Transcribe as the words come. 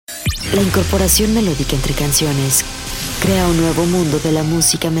La incorporación melódica entre canciones crea un nuevo mundo de la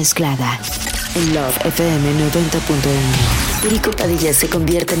música mezclada. En Love FM 90.1, Perico Padilla se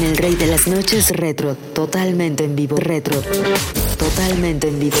convierte en el rey de las noches retro, totalmente en vivo,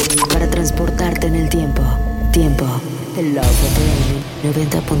 para transportarte en el tiempo. En Love FM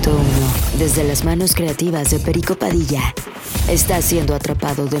 90.1, desde las manos creativas de Perico Padilla, está siendo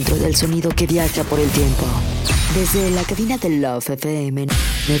atrapado dentro del sonido que viaja por el tiempo. Desde la cabina de Love FM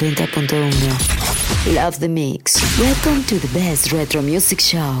 90.1, Love the Mix. Welcome to the best retro music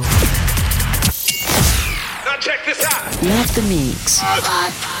show. Now check this out. Love the Mix. 5,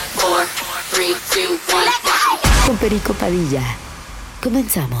 4, 3, 2, 1. Con Perico Padilla.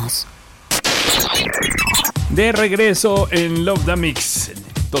 Comenzamos. De regreso en Love the Mix,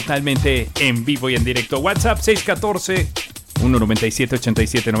 totalmente en vivo y en directo. WhatsApp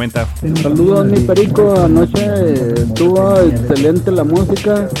 614-197-8790. Saludos, mi Perico. Anoche estuvo excelente la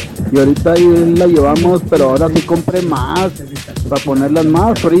música y ahorita ahí la llevamos, pero ahora sí compré más para ponerlas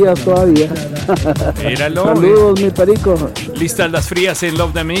más frías todavía. Míralo. Saludos, mi Perico. ¿Listas las frías en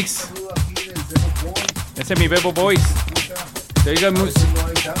Love the Mix? Ese es mi Bebo Boys.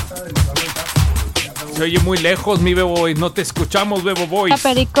 Se oye muy lejos, mi Bebo Boys. No te escuchamos, Bebo Boys. Hola,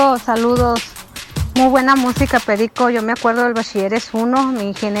 Perico, saludos. Muy buena música, Perico. Yo me acuerdo del Bachilleres 1,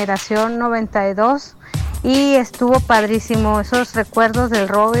 mi generación 92, y estuvo padrísimo. Esos recuerdos del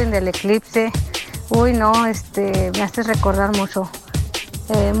Robin, del Eclipse. Uy, no, me haces recordar mucho.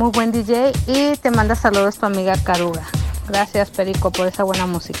 Muy buen DJ, y te manda saludos tu amiga Caruga. Gracias, Perico, por esa buena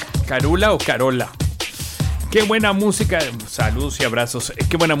música. ¿Carula o Carola? Qué buena música, saludos y abrazos.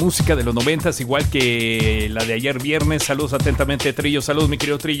 Qué buena música de los 90s, igual que la de ayer viernes. Saludos atentamente, Trillo. Saludos, mi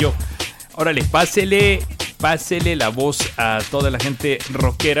querido Trillo. Órale, pásele la voz a toda la gente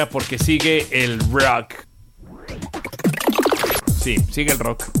rockera porque sigue el rock. Sí, sigue el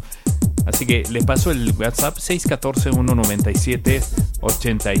rock. Así que le paso el WhatsApp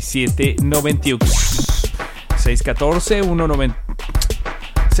 614-197-8791.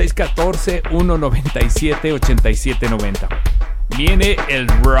 614-197-8790. Viene el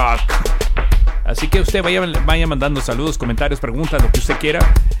rock. Así que usted vaya mandando saludos, comentarios, preguntas, lo que usted quiera.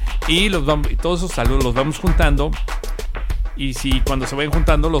 Y todos esos saludos los vamos juntando. Y cuando se vayan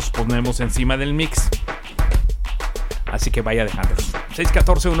juntando, los ponemos encima del mix. Así que vaya dejándolos.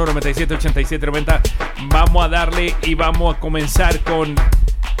 614-197-8790. Vamos a darle y vamos a comenzar con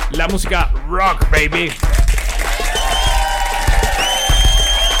la música rock, baby.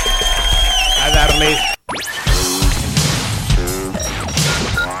 A darle.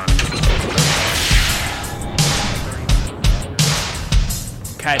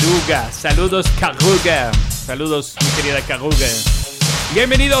 Caruga, saludos Caruga. Saludos, mi querida Caruga.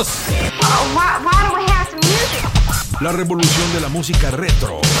 Bienvenidos. La revolución de la música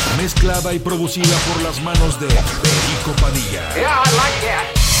retro, mezclada y producida por las manos de Perico Padilla. Yeah, I like that.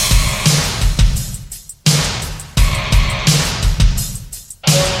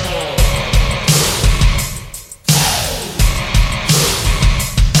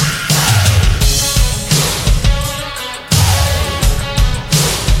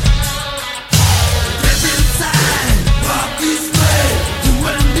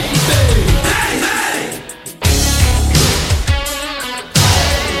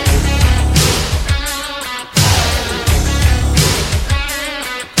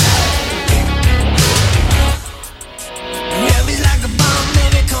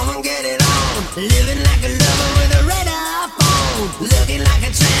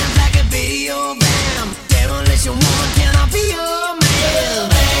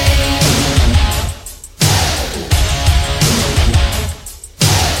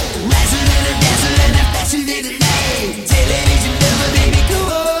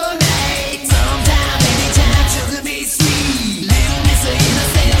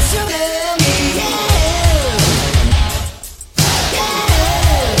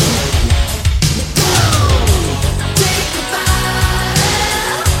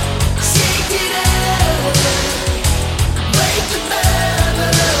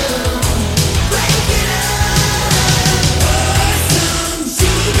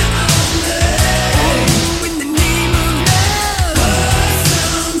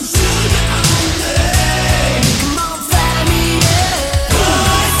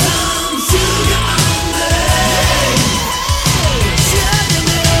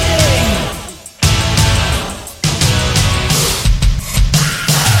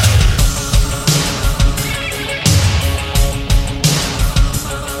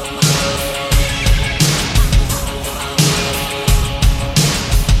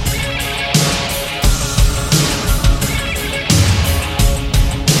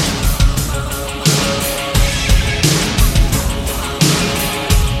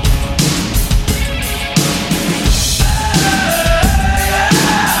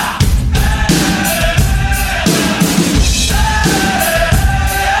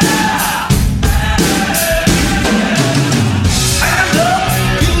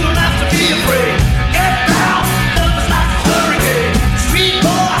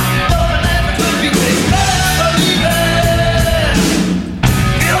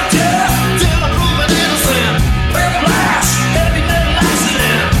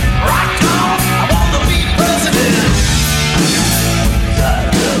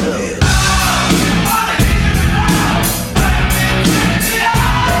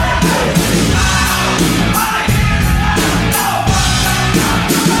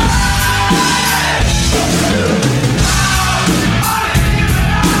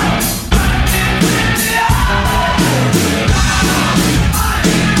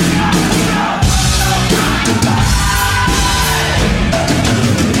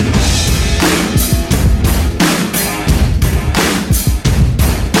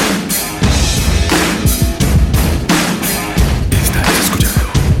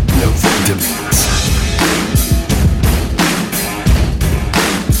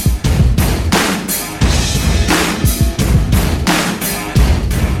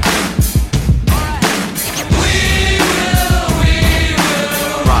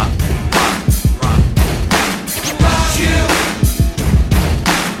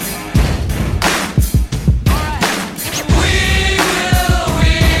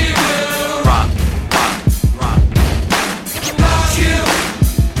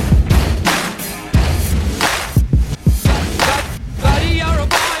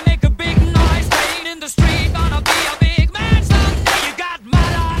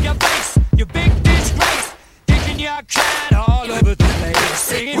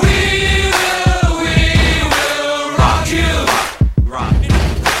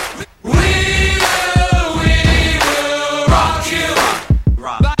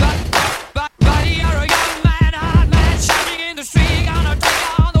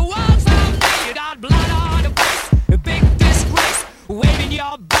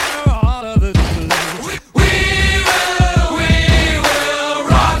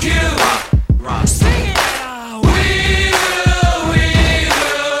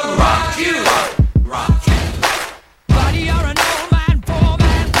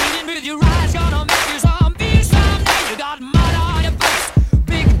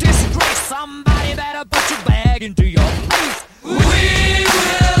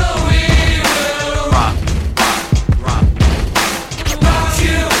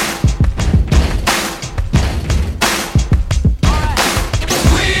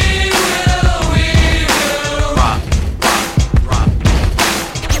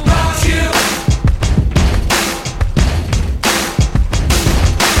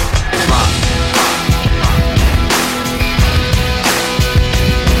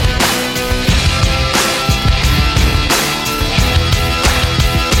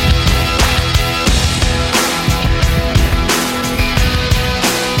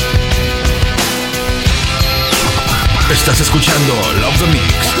 Estás escuchando Love the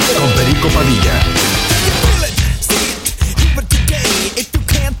Mix con Perico Padilla.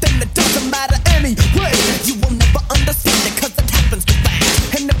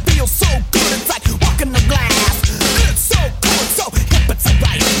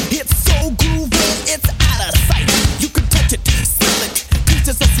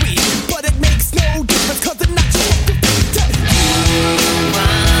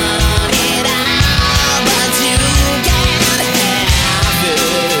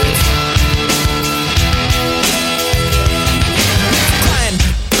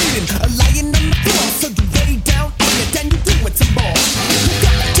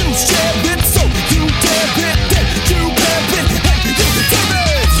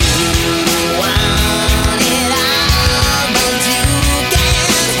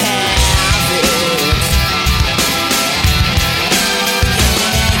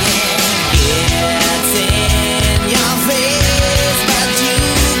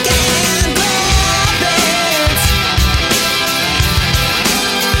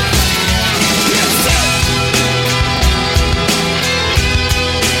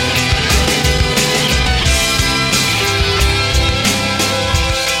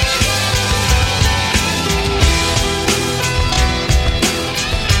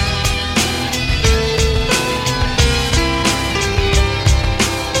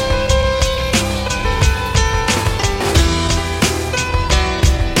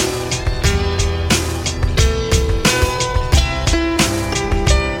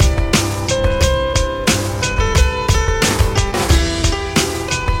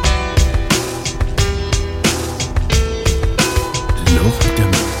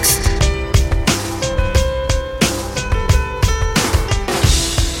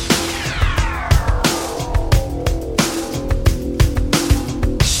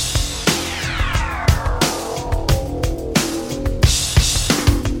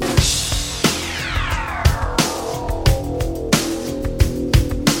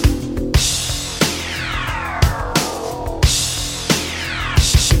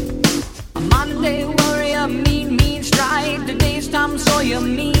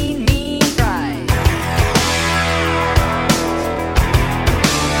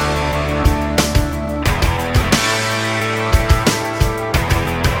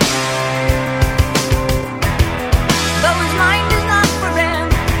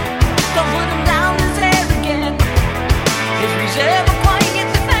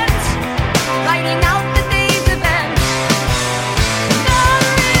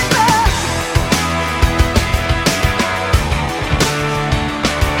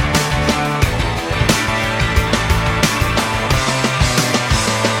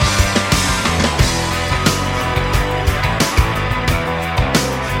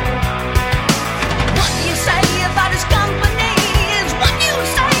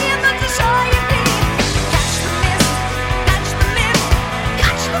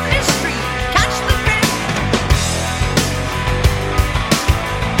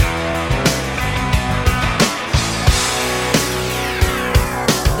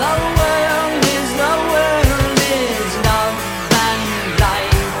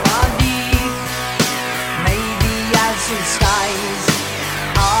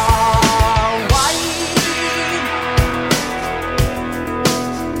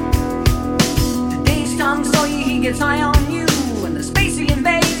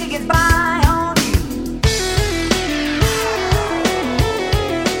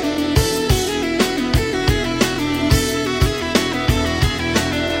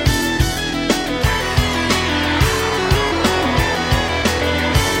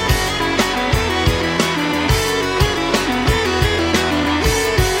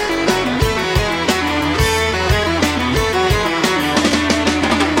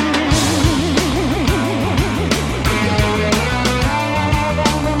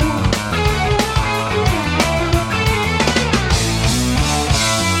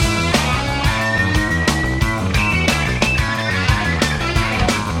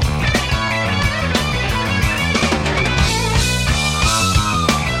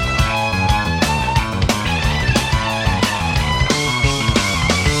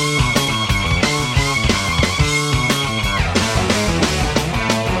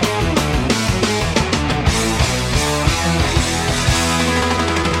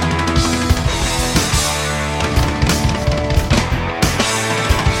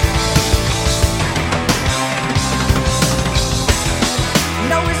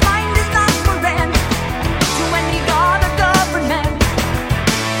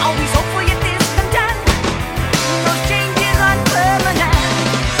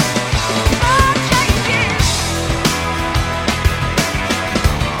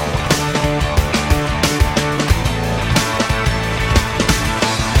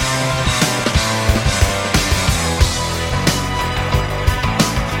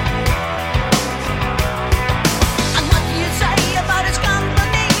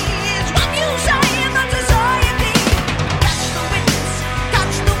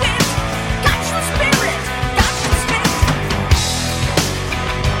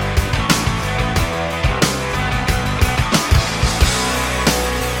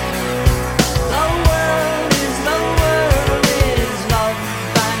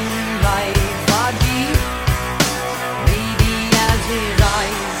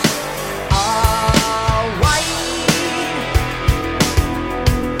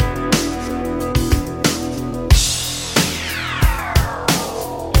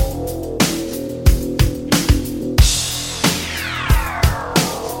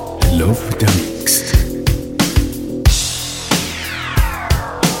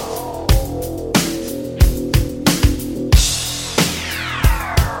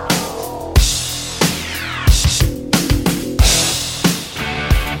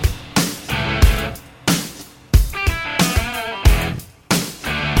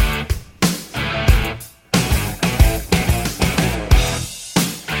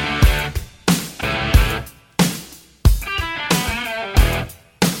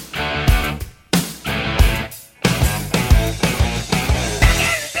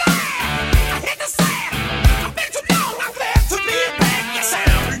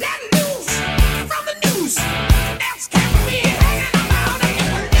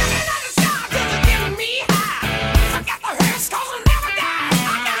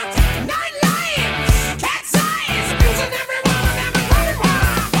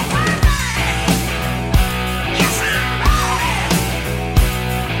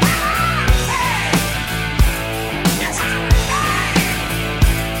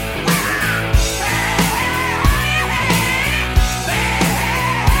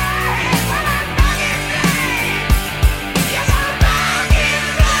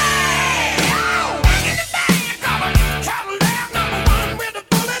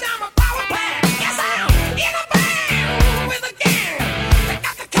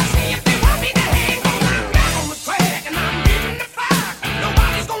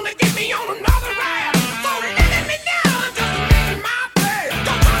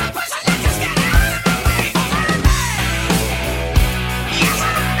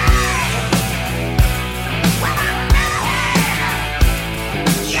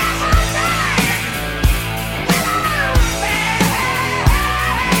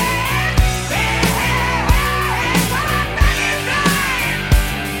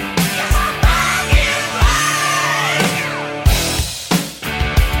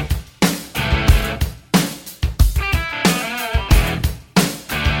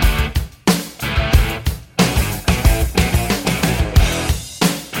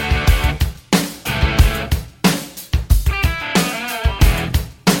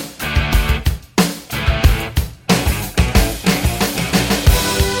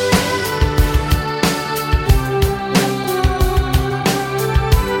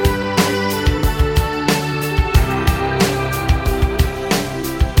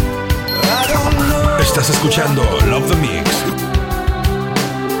 Estás escuchando Love the Mix.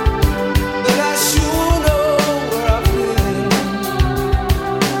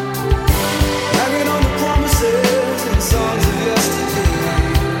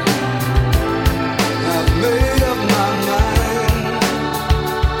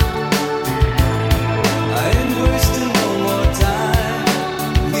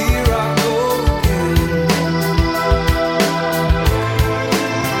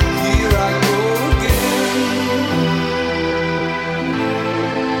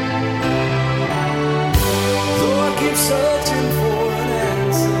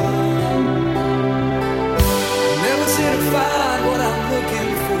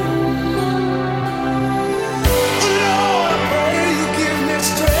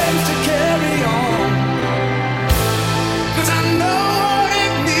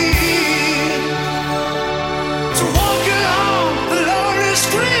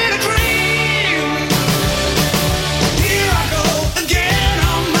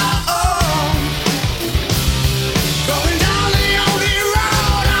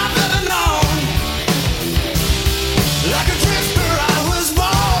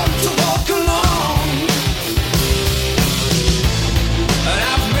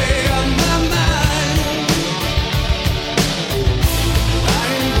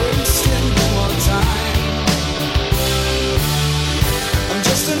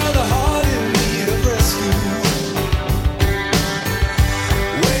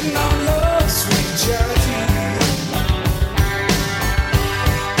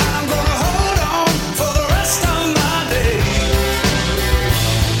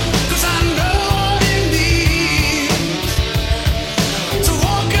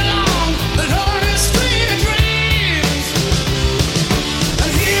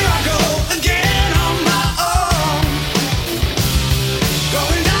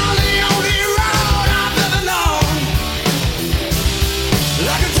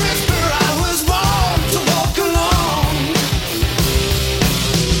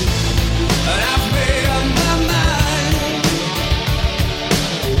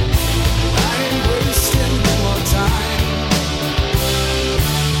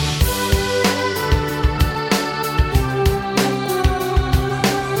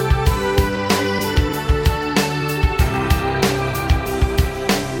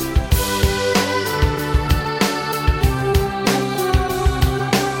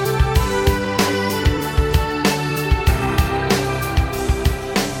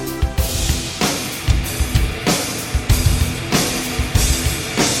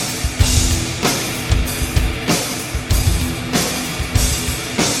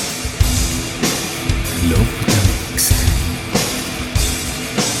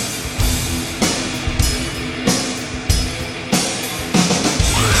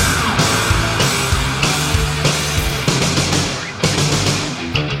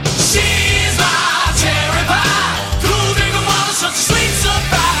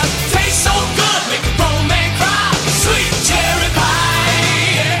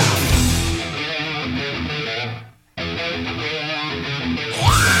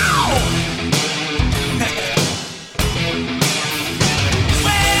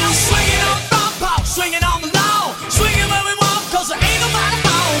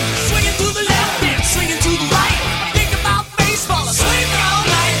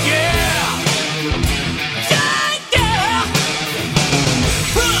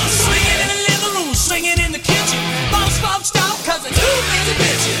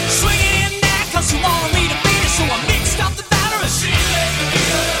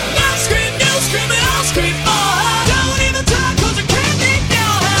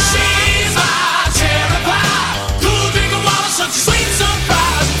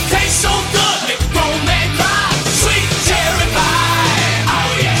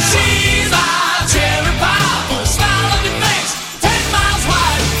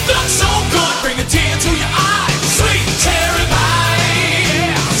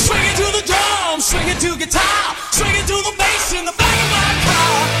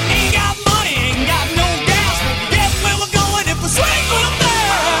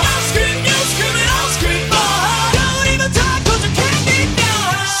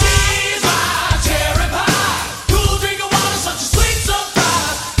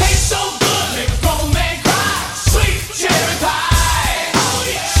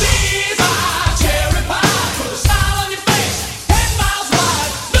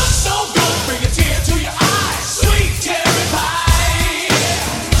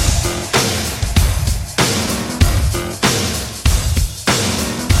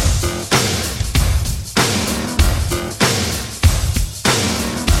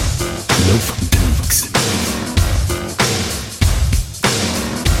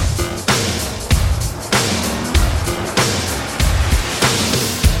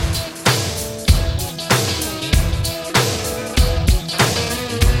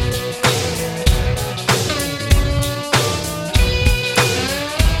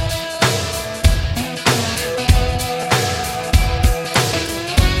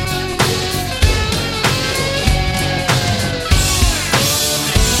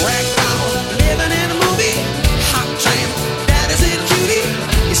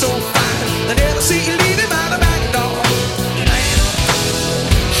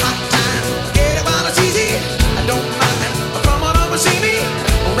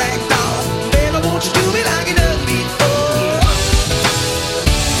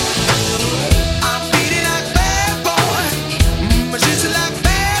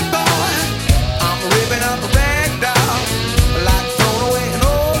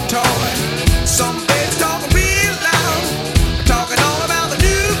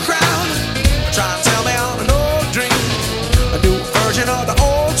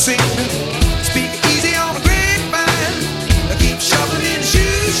 sing. Speak easy on the grapevine. Keep shuffling,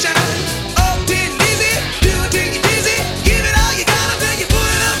 shoes shine. Oh, take it easy, do it till you're dizzy. Give it all you got until you pull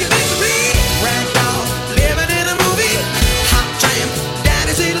it up your victory. Ragdoll, living in a movie. Hot tramp,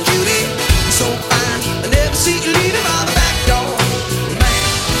 daddy's little cutie. So fine, I never see you leaving by the back door. Man,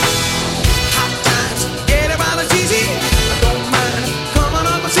 hot times, get it while it's easy. I don't mind coming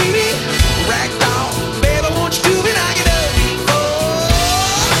up and see me. Ragdoll, baby, won't you do me like you done before?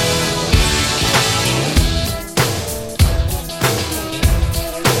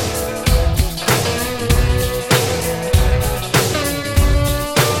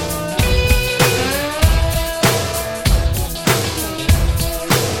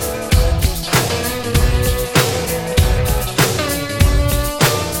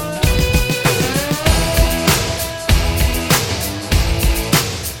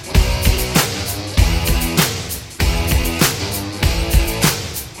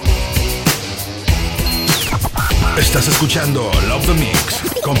 Estás escuchando Love the Mix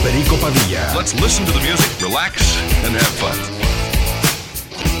con Perico Padilla. Let's listen to the music, relax, and have fun.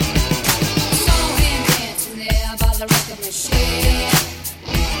 Saw him dancing there by the record machine.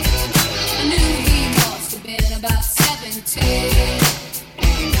 I knew he must have been about 17.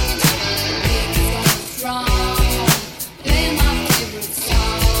 Big and strong, playing my favorite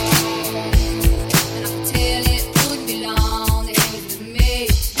song. And I could tell it wouldn't be long that he was with me,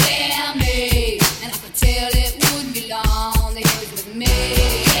 yeah me. And I could tell it wouldn't be long that he was with me,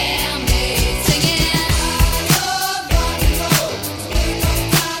 yeah me. Singing, I love rock and roll. Spend no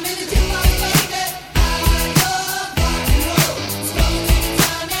time in the jukebox, baby. I love rock and roll. Spend no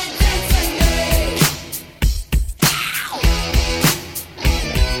time and dance with me.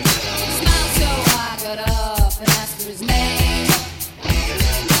 Smiled so I got up and asked for his name.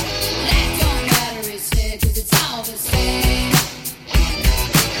 That don't matter, he said, 'cause it's all the same.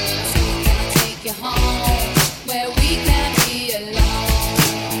 So can I take you home where we can be alone?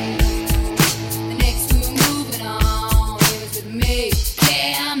 The next we're moving on, he was with me,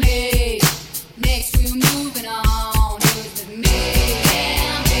 yeah me. Next we're moving on, he was with me,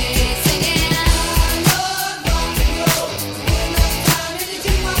 yeah me. Singing, I love rock and roll. Spend no time in the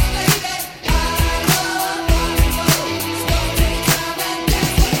jukebox, baby. I love rock and roll. Spend no time and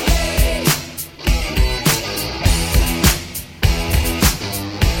dance with me.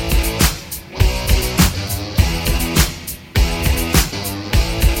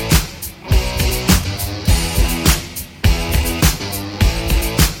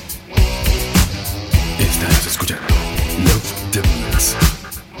 Estás escuchando Love the Mix.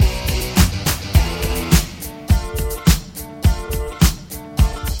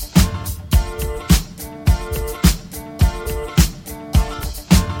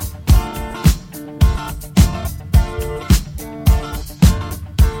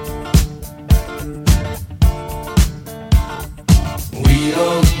 We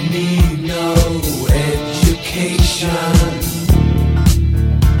don't need no education.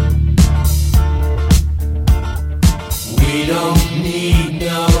 We don't need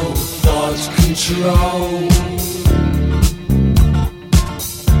no thought control.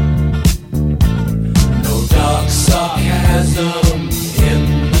 No dark sarcasm in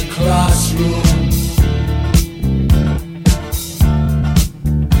the classroom.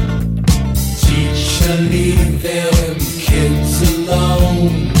 Teacher, leave them kids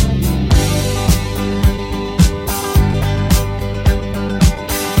alone.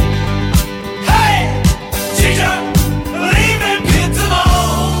 Hey, teacher, leave them kids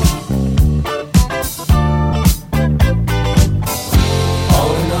alone.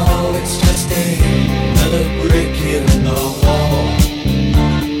 All in all, it's just another brick in the wall.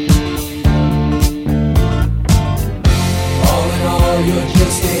 All in all, you're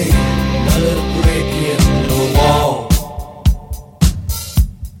just another brick in the wall.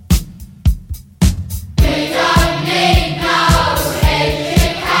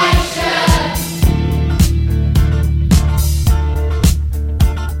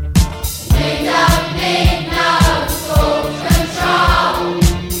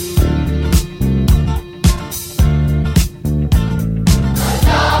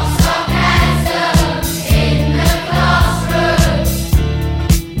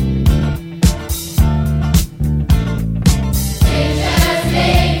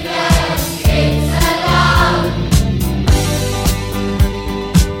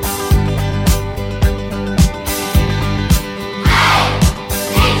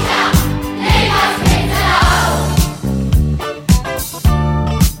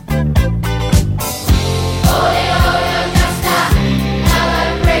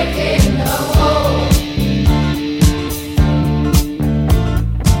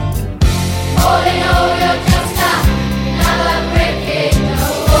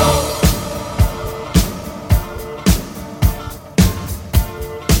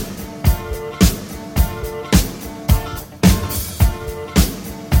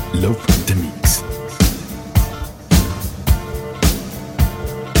 Love the Mix.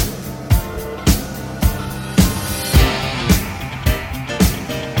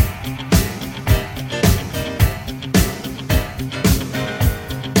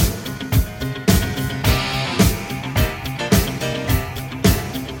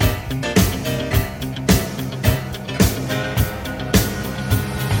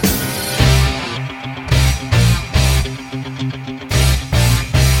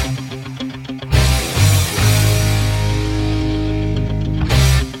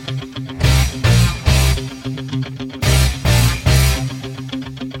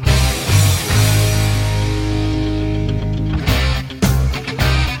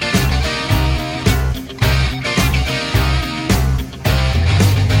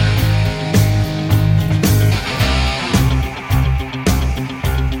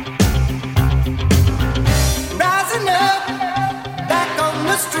 Rising up, back on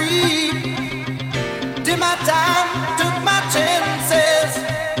the street. Did my time, took my chances.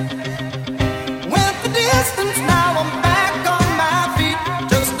 Went the distance, now I'm back on my feet.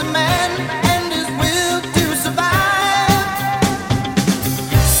 Just a man and his will to survive.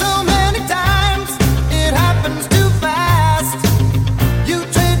 So many times it happens too fast. You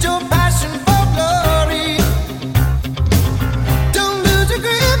trade your passion for glory. Don't lose your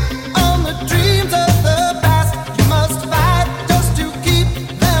grip on the dreams of the past. You must fight just to keep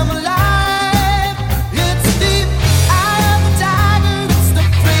them alive. It's deep eye of the tiger, it's the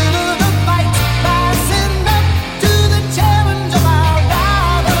thrill of the fight. Rising up to the challenge of our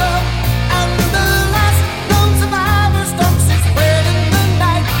rival. And the last known survivor stalks his spread in the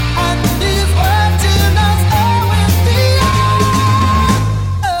night. And he's watching us all with the eye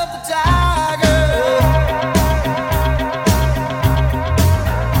of the tiger.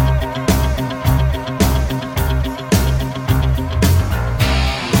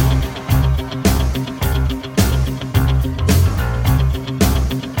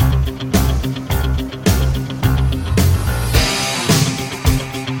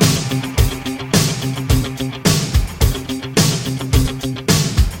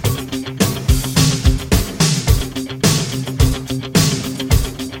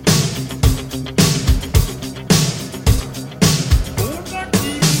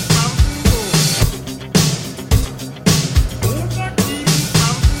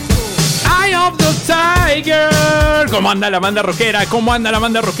 Eye of the Tiger. ¿Cómo anda la banda rockera? ¿Cómo anda la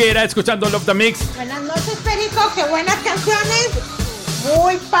banda rockera? Escuchando Love the Mix. Buenas noches, Perico, qué buenas canciones,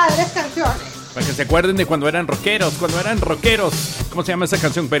 muy padres canciones. Para que se acuerden de cuando eran rockeros, ¿Cómo se llama esa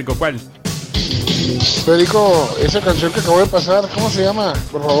canción, Perico? ¿Cuál? Perico, esa canción que acabo de pasar, ¿cómo se llama?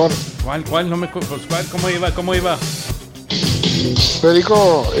 Por favor. ¿Cuál? No me pues, ¿cuál? ¿Cómo iba?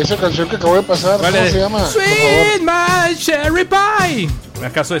 Perico, esa canción que acabo de pasar, ¿Cuál ¿cómo es? se llama? Sweet My Cherry Pie.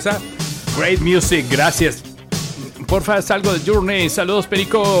 ¿Acaso esa? Great music, gracias. Porfa, haz algo de Journey. Saludos,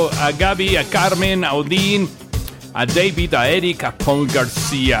 Perico, a Gaby, a Carmen, a Odín, a David, a Eric, a Paul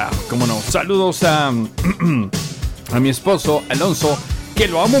García. ¿Cómo no? Saludos a mi esposo, Alonso, que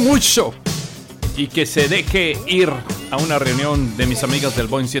lo amo mucho y que se deje ir a una reunión de mis amigas del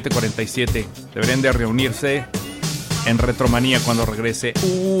Boeing 747. Deberían de reunirse en Retromanía cuando regrese.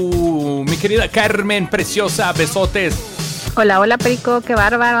 Mi querida Carmen, preciosa, besotes. Hola, Perico, qué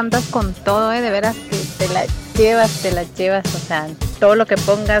bárbaro, andas con todo, de veras que te la llevas, o sea, todo lo que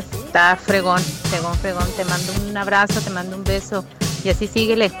pongas está fregón, te mando un abrazo, te mando un beso y así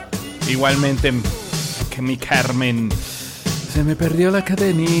síguele. Igualmente, que mi Carmen, se me perdió la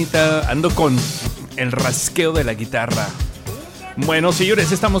cadenita, ando con el rasqueo de la guitarra. Bueno,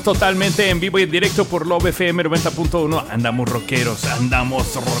 señores, estamos totalmente en vivo y en directo por Love FM 90.1. Andamos rockeros.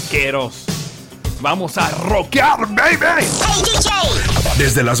 Vamos a rockear, baby. Hey, DJ.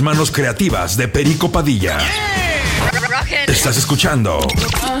 Desde las manos creativas de Perico Padilla. Estás escuchando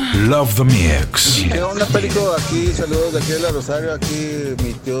Love the Mix. ¿Qué onda, Perico? Aquí, saludos de aquí de la Rosario. Aquí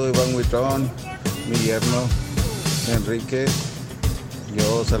mi tío Iván Huitrón, mi yerno Enrique.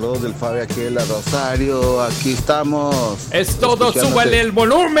 Yo, saludos del Fabi aquí de la Rosario. Aquí estamos. Es todo, súbale el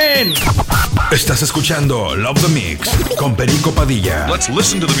volumen. Estás escuchando Love the Mix con Perico Padilla. Let's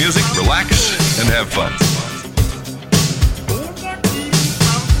listen to the music, relax, and have fun.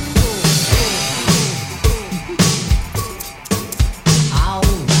 Oh,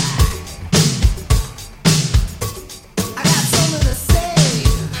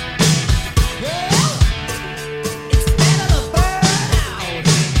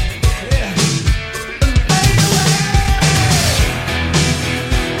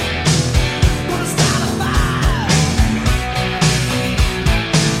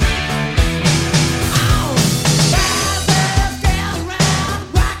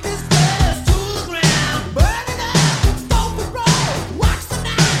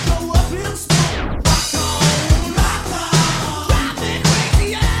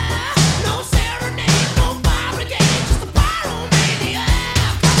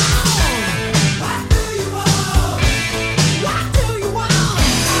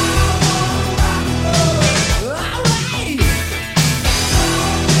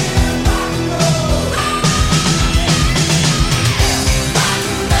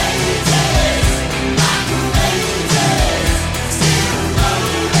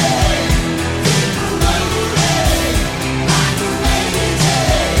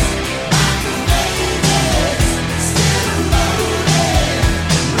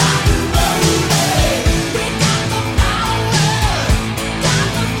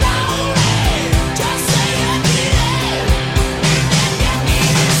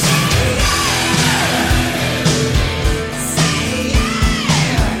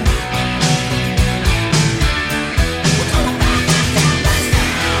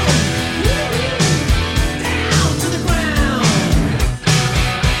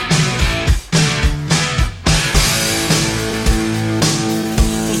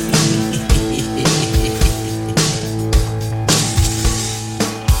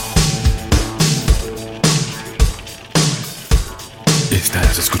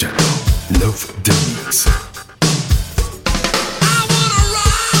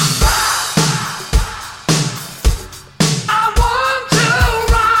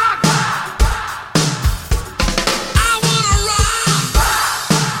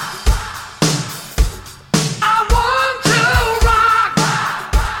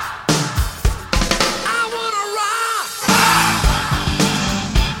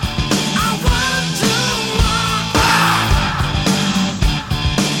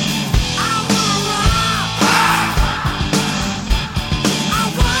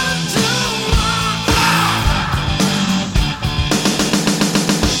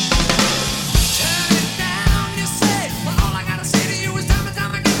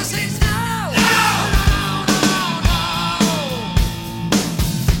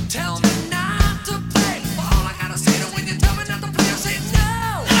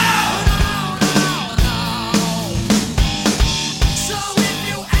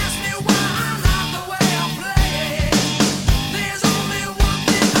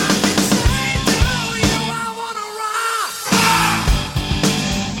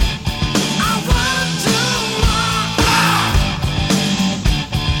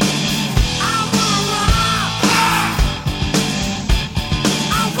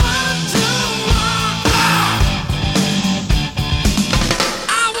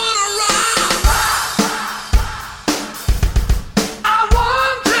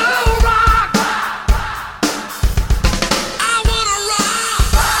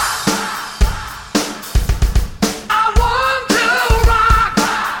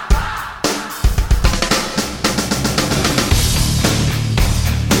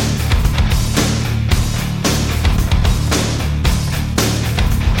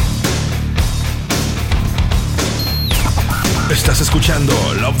 Estás escuchando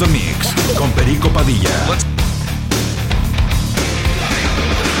Love the Mix con Perico Padilla.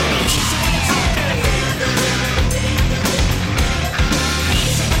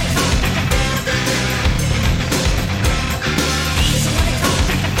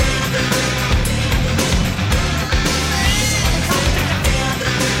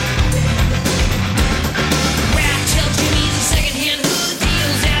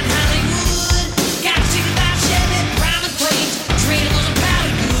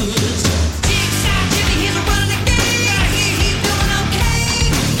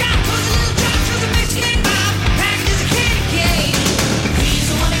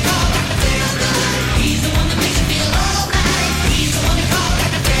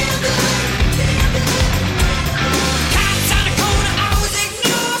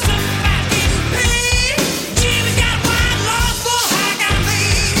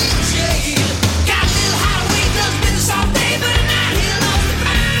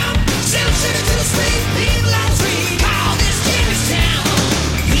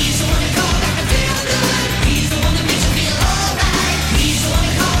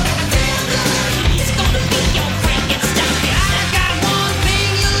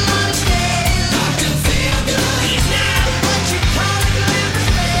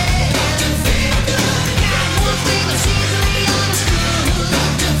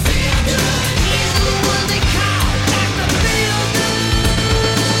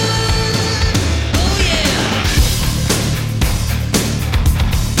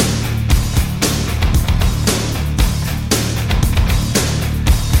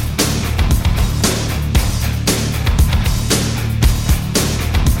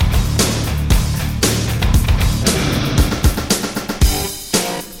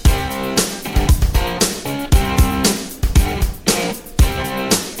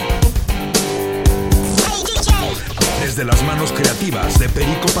 Desde las manos creativas de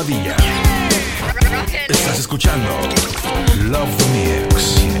Perico Padilla. Estás escuchando Love the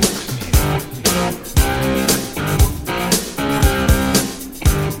Mix.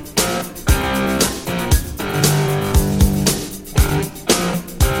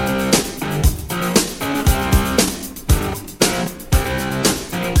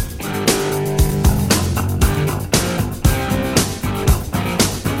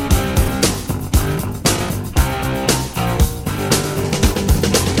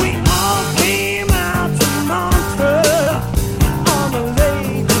 We all came out to Montreux on a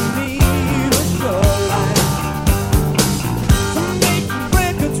lake in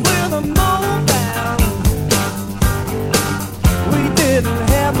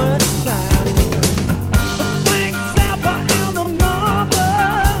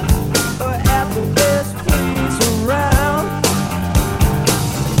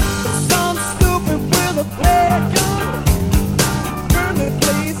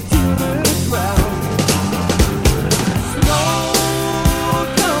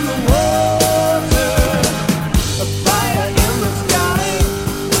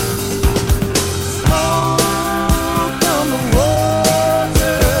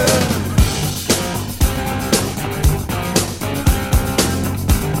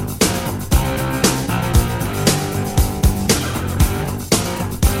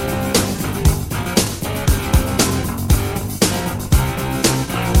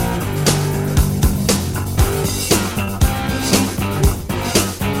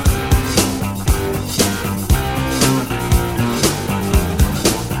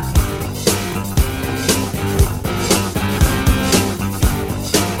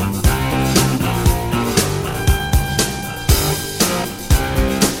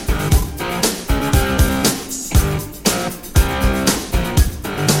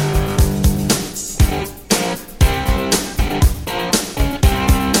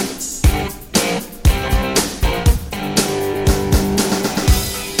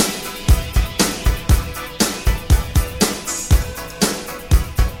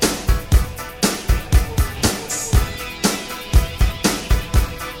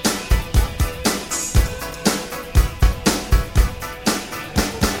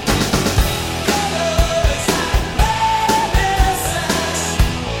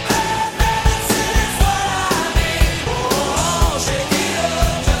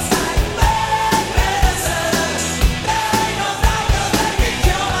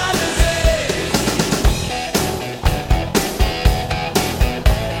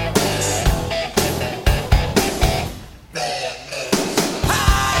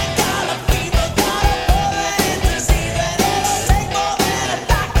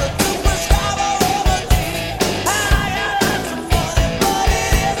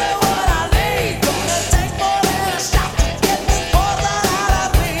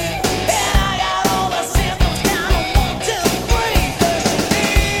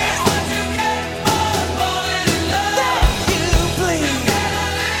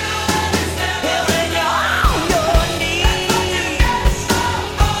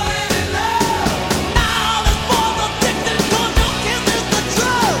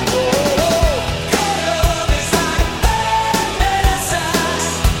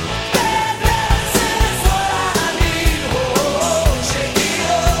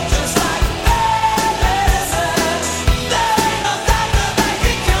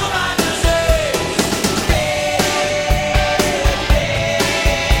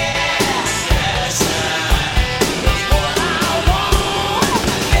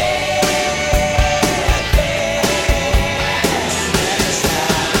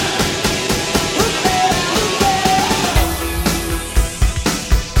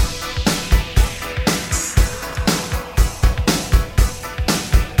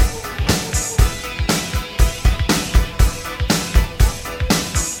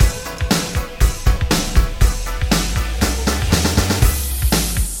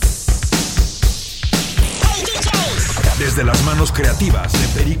desde las manos creativas de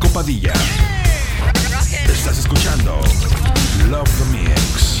Perico Padilla. Estás escuchando Love the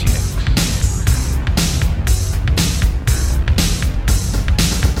Mix.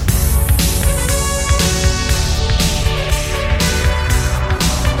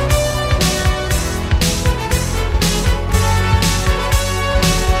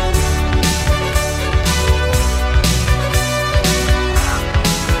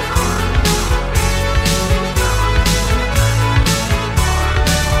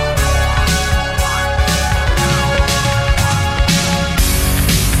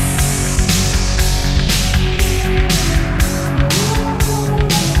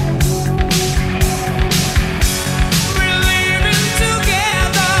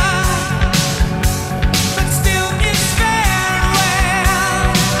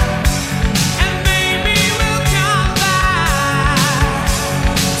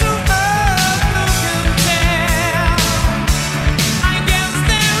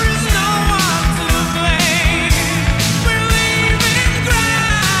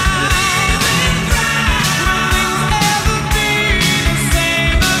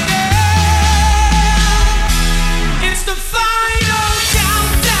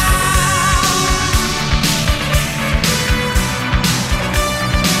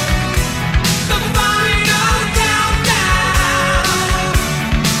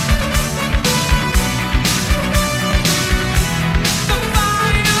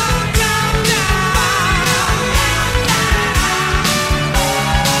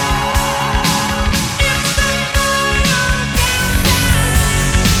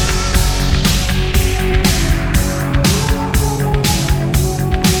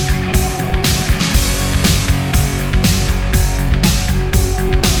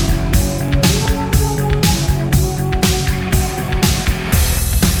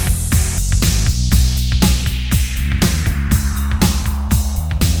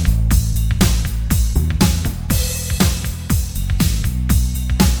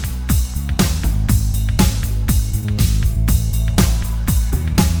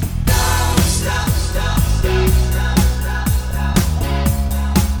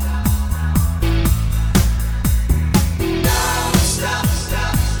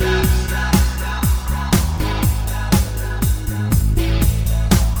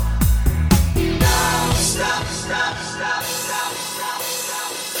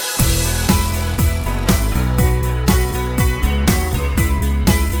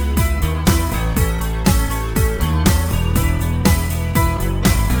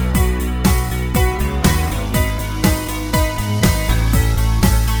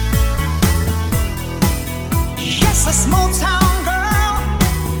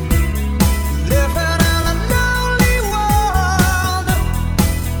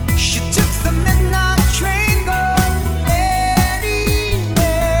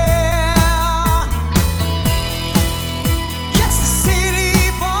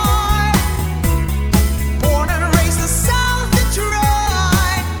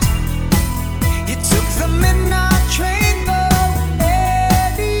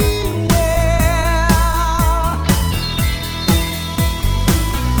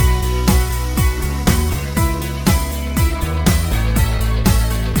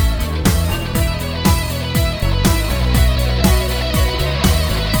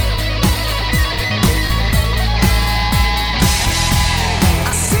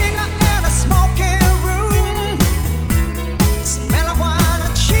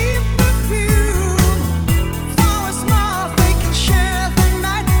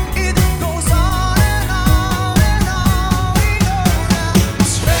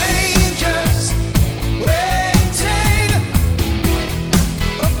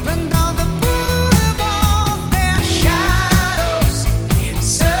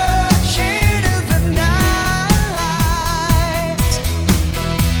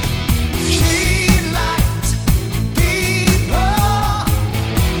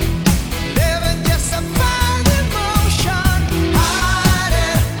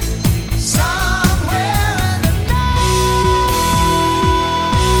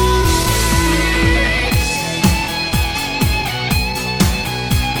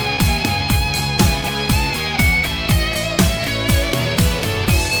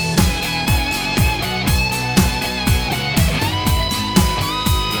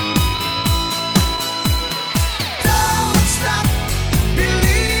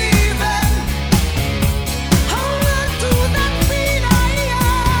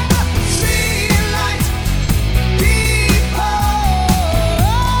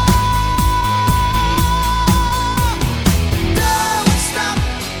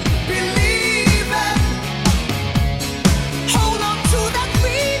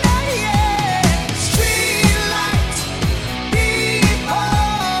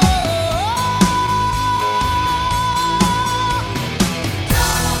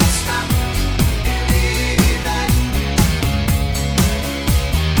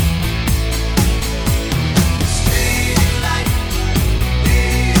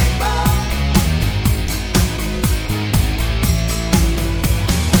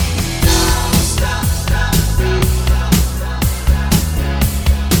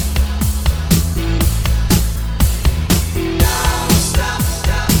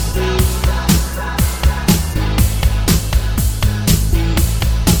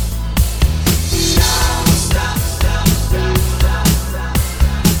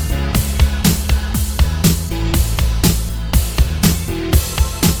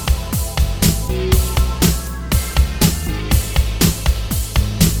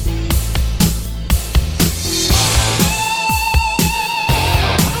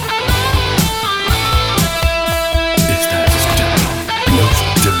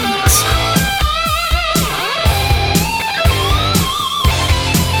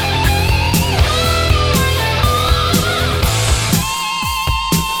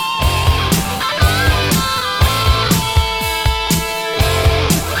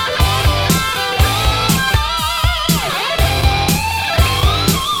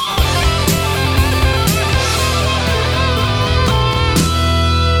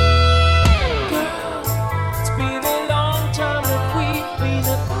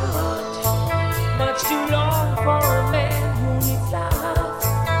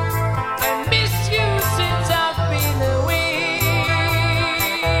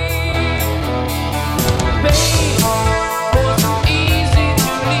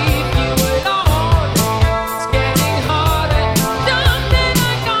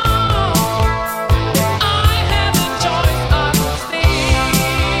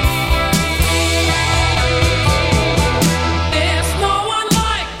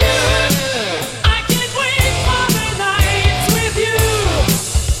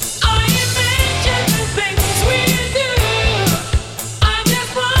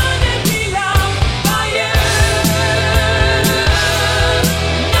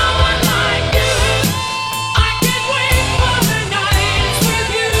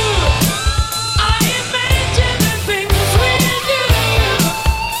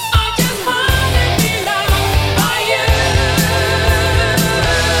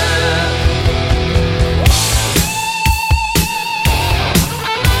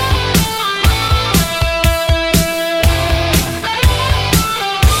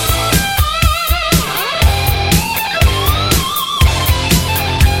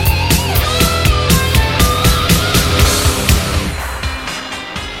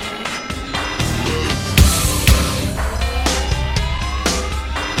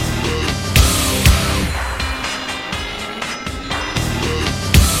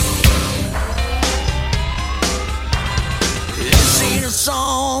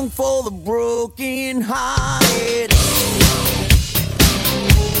 song for the broken hearted.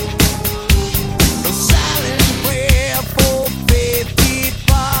 A silent prayer for faith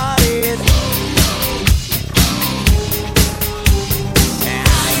departed. And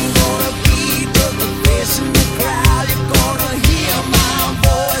I ain't gonna be but the face in the crowd. You're gonna hear my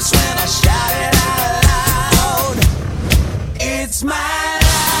voice when I shout it out loud. It's my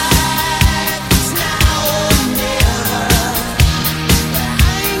life, it's now or never.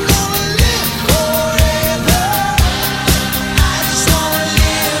 I ain't gonna live forever. I just wanna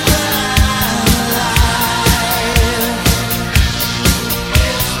live my life.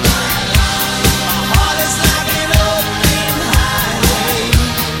 It's my life. My heart is like an open highway.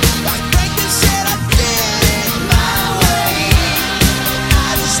 Like Franklin said, I did it my way. I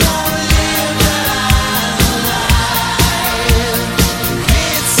just wanna live my life.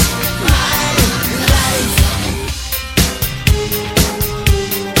 It's my life.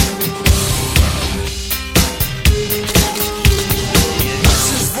 This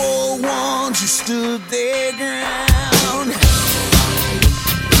is for ones who stood their ground.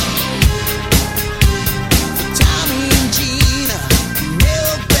 For Tommy and Gina, who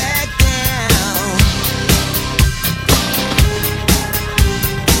never back down.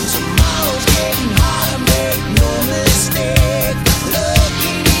 Tomorrow's getting harder, make no mistake.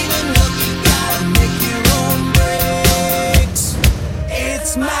 Looking even look, you gotta make your own breaks.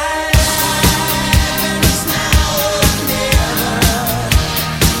 It's my life and it's now or never.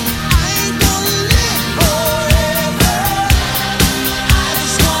 I ain't gonna live forever. I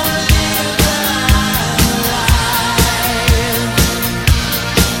just wanna live my life.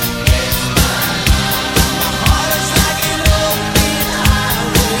 It's my life. My heart is like an open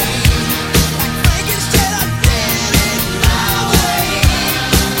highway. Like Franklin said, I did it my way.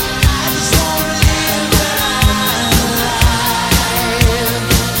 I just wanna live my life.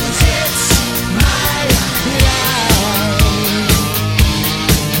 'Cause it's my life.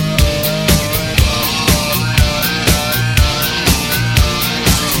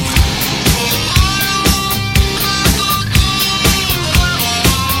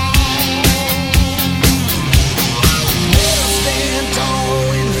 Stand tall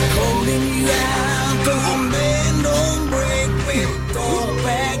when they're holding you out. Don't bend, don't break, baby, go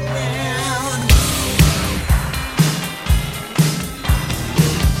back down.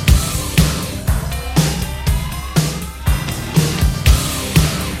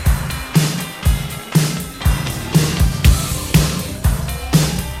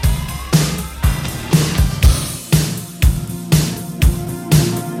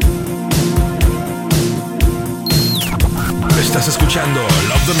 Estás escuchando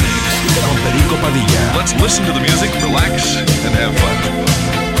Love the Mix con Perico Padilla. Let's listen to the music, relax, and have fun.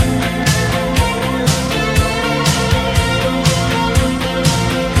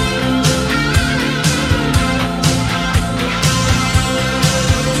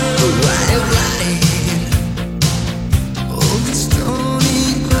 Over stony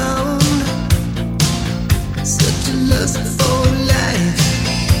ground, such a lust for life.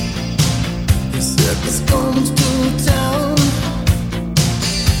 The circus comes to town.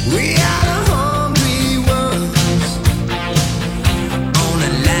 We are the hungry ones on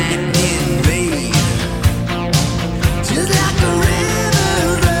a lightning raid. Just like a river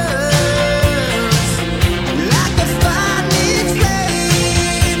runs, like a fire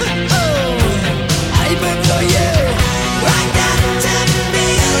flame. Oh, I burn for you. I got to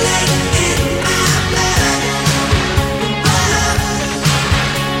feel it in my blood.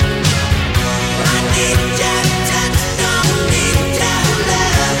 I need your touch, don't need your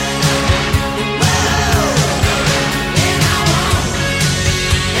love. And I want,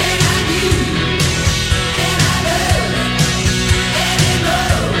 and I need, and I love, and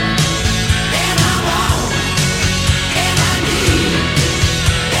more. And I want, and I need,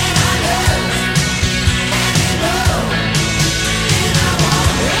 and I love, and more. And I want,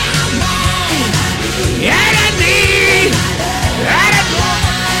 and I need,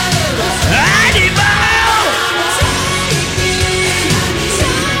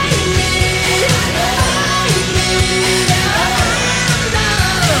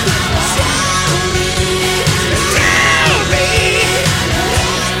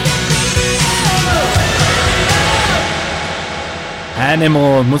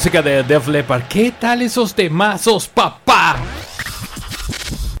 Animal, música de Def Leppard. ¿Qué tal esos temazos, papá?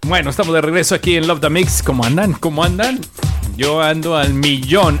 Bueno, estamos de regreso aquí en Love the Mix. ¿Cómo andan? ¿Cómo andan? Yo ando al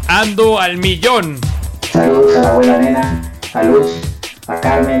millón, ando al millón. Saludos a la abuela nena, a Luz, a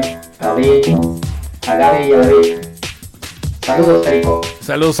Carmen, a David, a Gaby y a David. Saludos, Perico.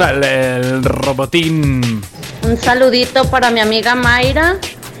 Saludos al el robotín. Un saludito para mi amiga Mayra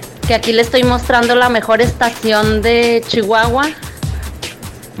que aquí le estoy mostrando la mejor estación de Chihuahua.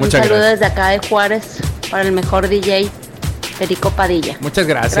 Muchas Un saludo gracias. desde acá de Juárez para el mejor DJ, Perico Padilla. Muchas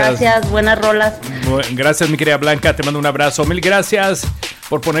gracias. Gracias, buenas rolas. Gracias, mi querida Blanca, te mando un abrazo. Mil gracias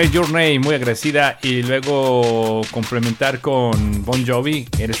por poner Your Name, muy agradecida, y luego complementar con Bon Jovi,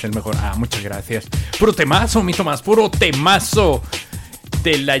 eres el mejor. Muchas gracias. Puro temazo, mi Tomás, puro temazo.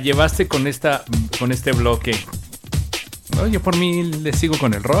 Te la llevaste con este bloque. No, yo por mí le sigo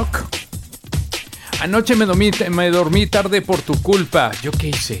con el rock. Anoche me dormí tarde por tu culpa. ¿Yo qué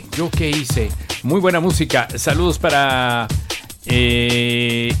hice? Muy buena música. Saludos para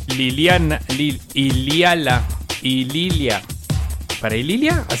Liliana y Lilia. ¿Para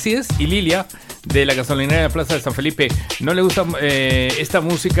Ililia? Así es, Ililia, de la gasolinera de la Plaza de San Felipe. No le gusta esta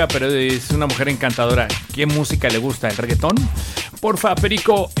música, pero es una mujer encantadora. ¿Qué música le gusta? ¿El reggaetón? Porfa,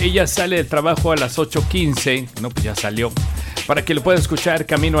 Perico, ella sale del trabajo a las 8:15. No, pues ya salió. Para que lo pueda escuchar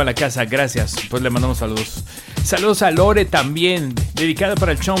camino a la casa. Gracias. Pues le mandamos saludos. Saludos a Lore también. Dedicada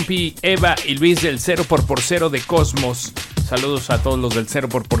para el Chompi, Eva y Luis del 0x0 de Cosmos. Saludos a todos los del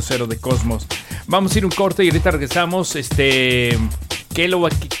 0x0 de Cosmos. Vamos a ir un corte y ahorita regresamos. ¿Qué es lo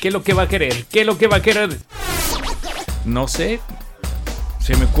que va a querer? ¿Qué es lo que va a querer? No sé.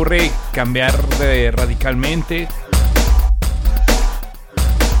 Se me ocurre cambiar radicalmente.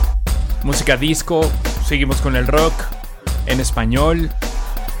 Música disco. Seguimos con el rock en español.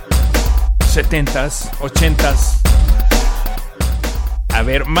 70s, 80s. A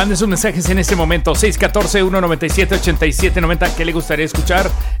ver, manden sus mensajes en este momento. 614-197-8790. ¿Qué le gustaría escuchar?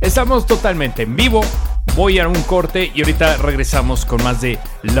 Estamos totalmente en vivo. Voy a un corte y ahorita regresamos con más de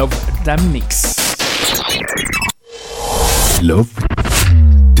Love Damn Mix. Love